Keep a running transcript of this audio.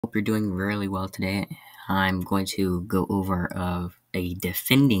Hope you're doing really well today. I'm going to go over a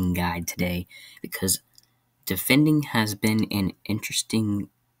defending guide today because defending has been an interesting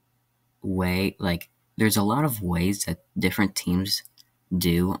way. Like, there's a lot of ways that different teams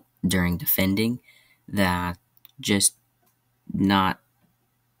do during defending that just not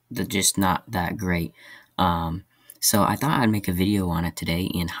not that great. So I thought I'd make a video on it today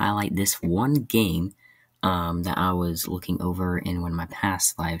and highlight this one game that I was looking over in one of my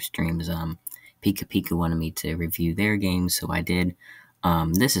past live streams. Pika Pika wanted me to review their game, so I did.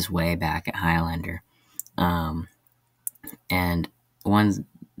 This is way back at Highlander. And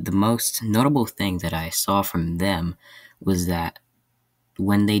the most notable thing that I saw from them was that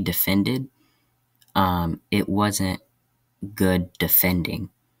when they defended, it wasn't good defending.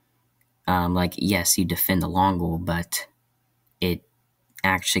 Like, yes, you defend the long goal, but it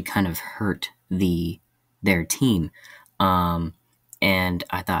actually kind of hurt their team. And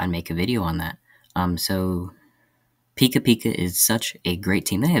I thought I'd make a video on that. So Pika Pika is such a great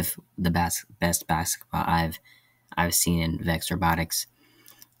team. They have the best basketball I've seen in VEX Robotics.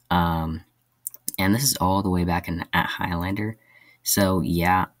 And this is all the way back at Highlander. So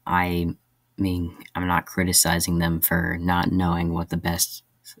yeah, I mean, I'm not criticizing them for not knowing what the best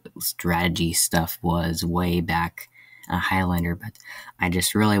strategy stuff was way back Highlander, but I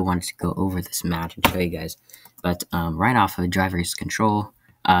just really wanted to go over this match and show you guys. But right off of driver's control,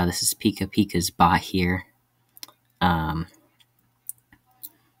 this is Pika Pika's bot here.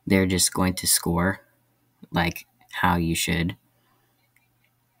 They're just going to score like how you should,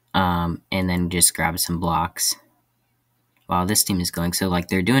 and then just grab some blocks while this team is going. So like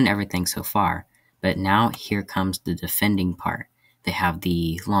they're doing everything so far, but now here comes the defending part. They have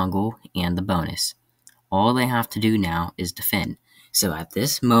the long goal and the bonus. All they have to do now is defend. So at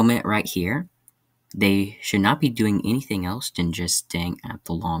this moment right here, they should not be doing anything else than just staying at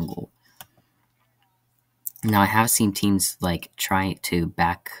the long goal. Now I have seen teams like try to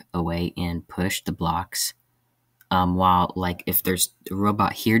back away and push the blocks. While like if there's a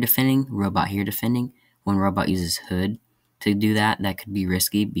robot here defending, when robot uses hood to do that, that could be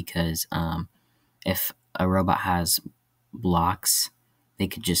risky because if a robot has blocks, they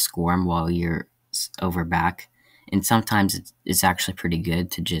could just score them while you're over back. And sometimes it's actually pretty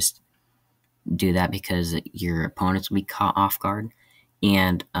good to just do that because your opponents will be caught off guard.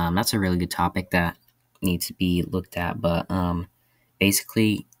 And that's a really good topic that needs to be looked at. But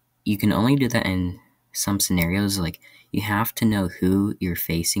basically, you can only do that in some scenarios. Like, you have to know who you're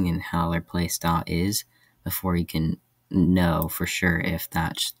facing and how their play style is before you can know for sure if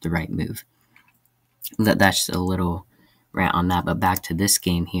that's the right move. That's a little rant on that, but back to this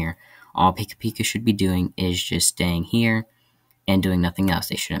game here. All Pika Pika should be doing is just staying here and doing nothing else.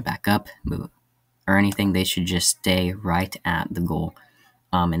 They shouldn't back up, move, or anything. They should just stay right at the goal,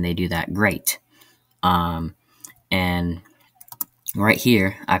 and they do that great. And right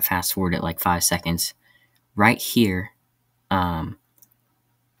here, I fast forwarded like 5 seconds. Right here, Pika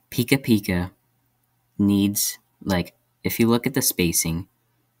Pika needs, like, if you look at the spacing,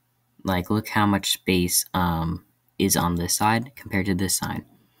 like, look how much space is on this side compared to this side.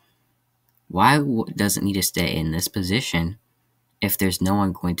 Why does it need to stay in this position if there's no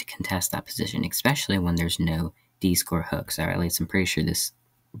one going to contest that position, especially when there's no D-score hooks, or at least I'm pretty sure this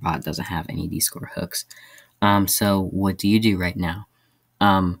bot doesn't have any D-score hooks. So what do you do right now?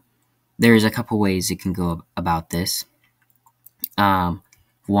 There's a couple ways you can go about this.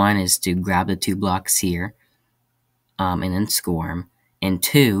 One is to grab the 2 blocks here, and then score them. And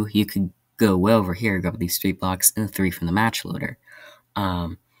 2, you could go way over here, grab these 3 blocks and 3 from the match loader.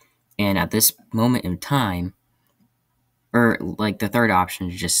 And at this moment in time, or like the third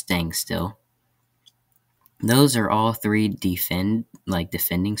option is just staying still. Those are all 3 defending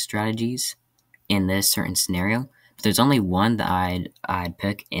strategies in this certain scenario. But there's only one that I'd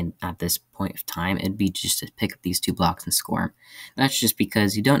pick, and at this point of time, it'd be just to pick up these 2 blocks and score them. That's just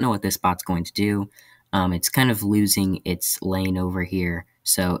because you don't know what this bot's going to do. It's kind of losing its lane over here,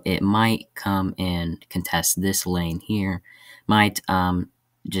 so it might come and contest this lane here. Might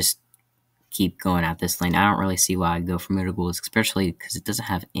just keep going at this lane. I don't really see why I'd go for middle goals, especially because it doesn't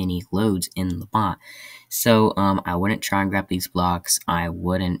have any loads in the bot. So I wouldn't try and grab these blocks. I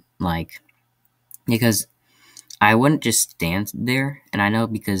wouldn't because I wouldn't just stand there. And I know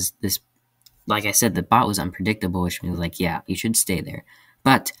because this, like I said, the bot was unpredictable, which means like, yeah, you should stay there.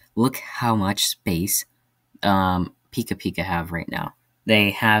 But look how much space Pika Pika have right now.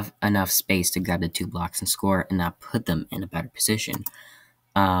 They have enough space to grab the 2 blocks and score, and that put them in a better position.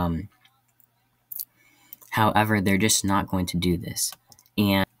 However, they're just not going to do this.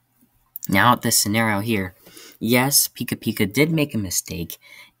 And now at this scenario here, yes, Pika Pika did make a mistake,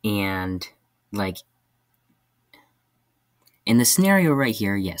 And, like, in the scenario right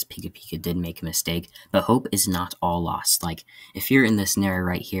here, yes, Pika Pika did make a mistake, but hope is not all lost. Like, if you're in the scenario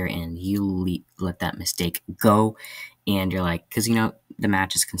right here and you let that mistake go, and you're like, because, the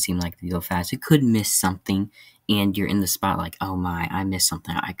matches can seem like they go fast. You could miss something, and you're in the spot like, oh my, I missed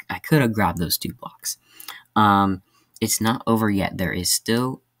something. I could have grabbed those 2 blocks. It's not over yet. There is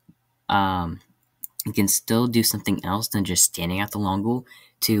still, you can still do something else than just standing at the long goal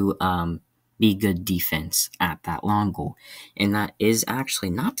to be good defense at that long goal. And that is actually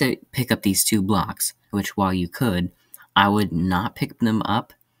not to pick up these 2 blocks, which while you could, I would not pick them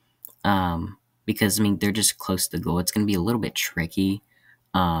up because, they're just close to the goal. It's going to be a little bit tricky.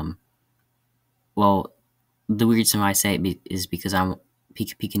 Well, the reason why I say it is because Pika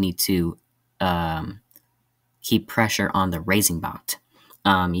Pika need to keep pressure on the raising bot.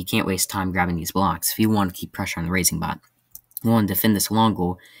 You can't waste time grabbing these blocks if you want to keep pressure on the raising bot. You want to defend this long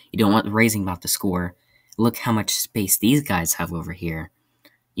goal. You don't want the raising bot to score. Look how much space these guys have over here.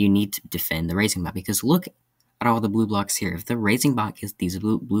 You need to defend the raising bot because look at all the blue blocks here. If the raising bot gets these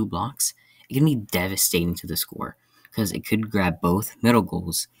blue blocks, it can be devastating to the score because it could grab both middle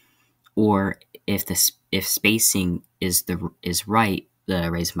goals, or if spacing is right,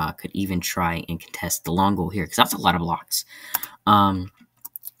 the raising bot could even try and contest the long goal here because that's a lot of blocks.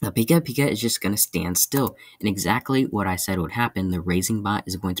 The Pika Pika is just going to stand still. And exactly what I said would happen, the raising bot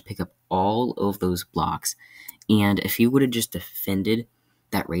is going to pick up all of those blocks. And if you would have just defended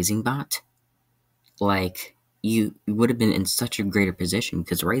that raising bot, like, you would have been in such a greater position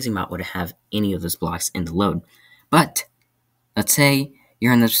because the raising bot would have any of those blocks in the load. But let's say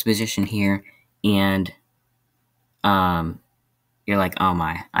you're in this position here and you're like, oh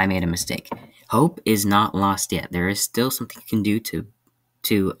my, I made a mistake. Hope is not lost yet. There is still something you can do to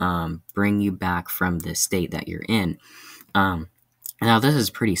bring you back from the state that you're in. Now, this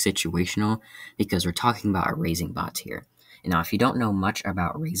is pretty situational because we're talking about raising bots here. And now, if you don't know much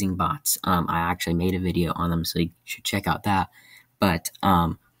about raising bots, I actually made a video on them, so you should check out that. But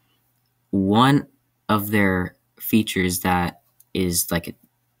one of their features that is like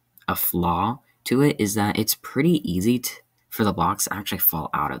a flaw to it is that it's pretty easy for the blocks to actually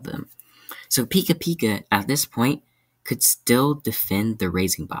fall out of them. So Pika Pika, at this point, could still defend the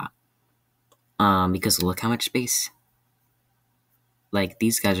raising bot. Because look how much space. Like,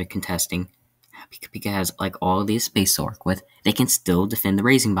 these guys are contesting. Pika Pika has, like, all this space to work with. They can still defend the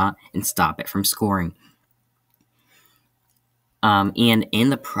raising bot and stop it from scoring. And in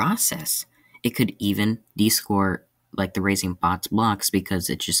the process, it could even descore, like, the raising bot's blocks because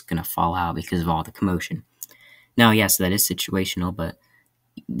it's just going to fall out because of all the commotion. Now, yes, that is situational, but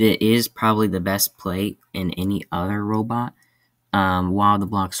it is probably the best play in any other robot. While the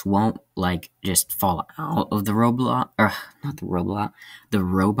blocks won't, like, just fall out of the robot, or not the robot, the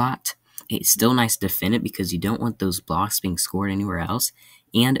robot, it's still nice to defend it because you don't want those blocks being scored anywhere else,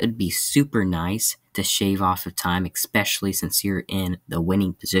 and it'd be super nice to shave off of time, especially since you're in the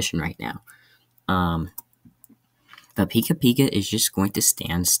winning position right now. But Pika Pika is just going to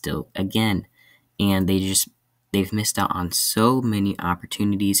stand still again, and they've missed out on so many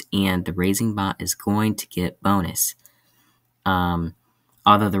opportunities, and the raising bot is going to get bonus.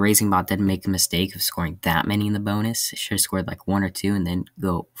 Although the raising bot didn't make a mistake of scoring that many in the bonus, it should have scored like 1 or 2 and then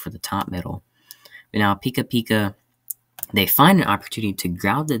go for the top middle. But now Pika Pika, they find an opportunity to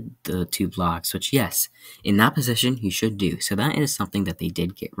grab the 2 blocks, which, yes, in that position you should do. So that is something that they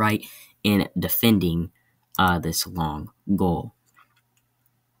did get right in defending this long goal.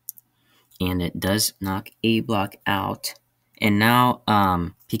 And it does knock a block out. And now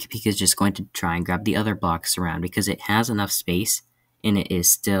Pika Pika is just going to try and grab the other blocks around because it has enough space and it is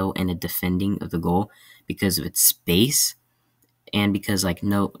still in a defending of the goal because of its space and because, like,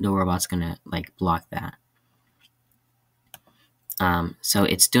 no robot's gonna, like, block that. So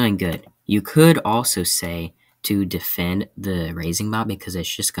it's doing good. You could also say to defend the raising bot because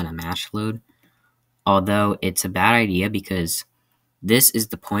it's just gonna match load. Although it's a bad idea because this is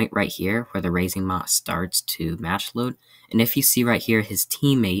the point right here where the raising bot starts to match load. And if you see right here, his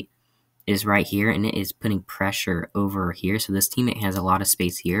teammate is right here, and it is putting pressure over here. So this teammate has a lot of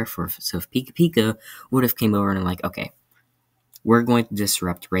space here. So if Pika Pika would have came over and like, okay, we're going to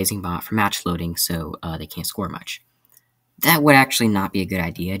disrupt raising bot for match loading so they can't score much. That would actually not be a good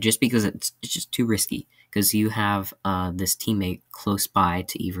idea just because it's just too risky. Because you have this teammate close by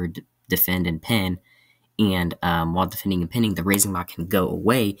to either defend and pin. And while defending and pinning, the raising bot can go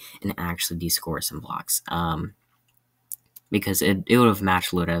away and actually descore some blocks. Because it would have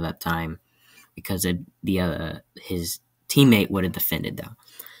match loaded at that time because his teammate would have defended though.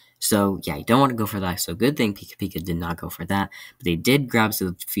 So yeah, you don't want to go for that. So good thing Pika Pika did not go for that. But they did grab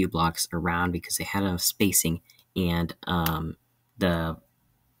a few blocks around because they had enough spacing, and the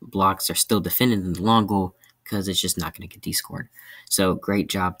blocks are still defended in the long goal because it's just not going to get descored. So great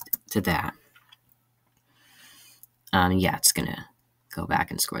job to that. Yeah, it's going to go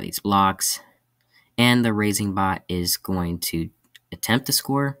back and score these blocks. And the raising bot is going to attempt to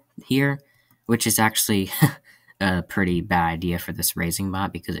score here, which is actually a pretty bad idea for this raising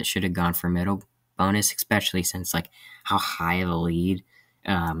bot because it should have gone for middle bonus, especially since like how high of a lead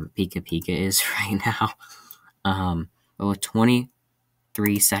Pika Pika is right now. But with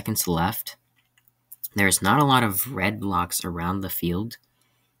 23 seconds left, there's not a lot of red blocks around the field.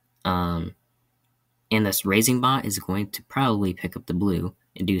 And this raising bot is going to probably pick up the blue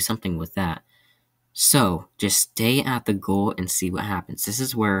and do something with that. So just stay at the goal and see what happens. This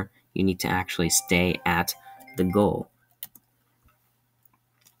is where you need to actually stay at the goal.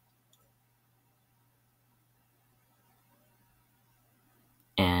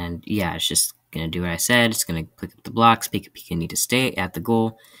 And yeah, it's just going to do what I said. It's going to pick up the blocks. Pika Pika need to stay at the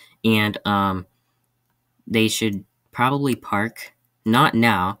goal. And they should probably park, not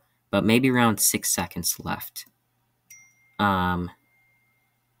now, but maybe around 6 seconds left. And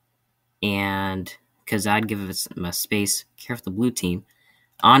because I'd give it some space, care for the blue team.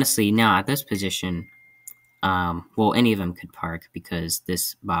 Honestly, now at this position, well, any of them could park because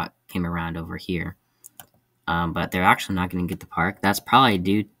this bot came around over here. But they're actually not going to get the park. That's probably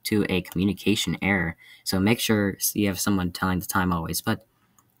due to a communication error. So make sure you have someone telling the time always. But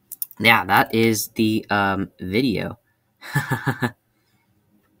yeah, that is the video.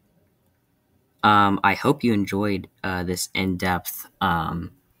 I hope you enjoyed this in-depth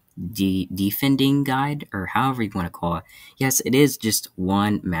defending guide, or however you want to call it. Yes, it is just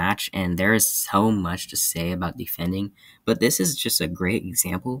one match, and there is so much to say about defending, but this is just a great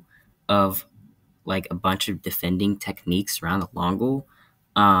example of like a bunch of defending techniques around the long goal.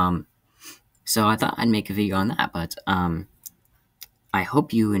 So I thought I'd make a video on that, but I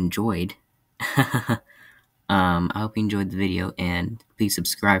hope you enjoyed. I hope you enjoyed the video, and please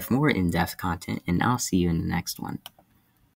subscribe for more in-depth content, and I'll see you in the next one.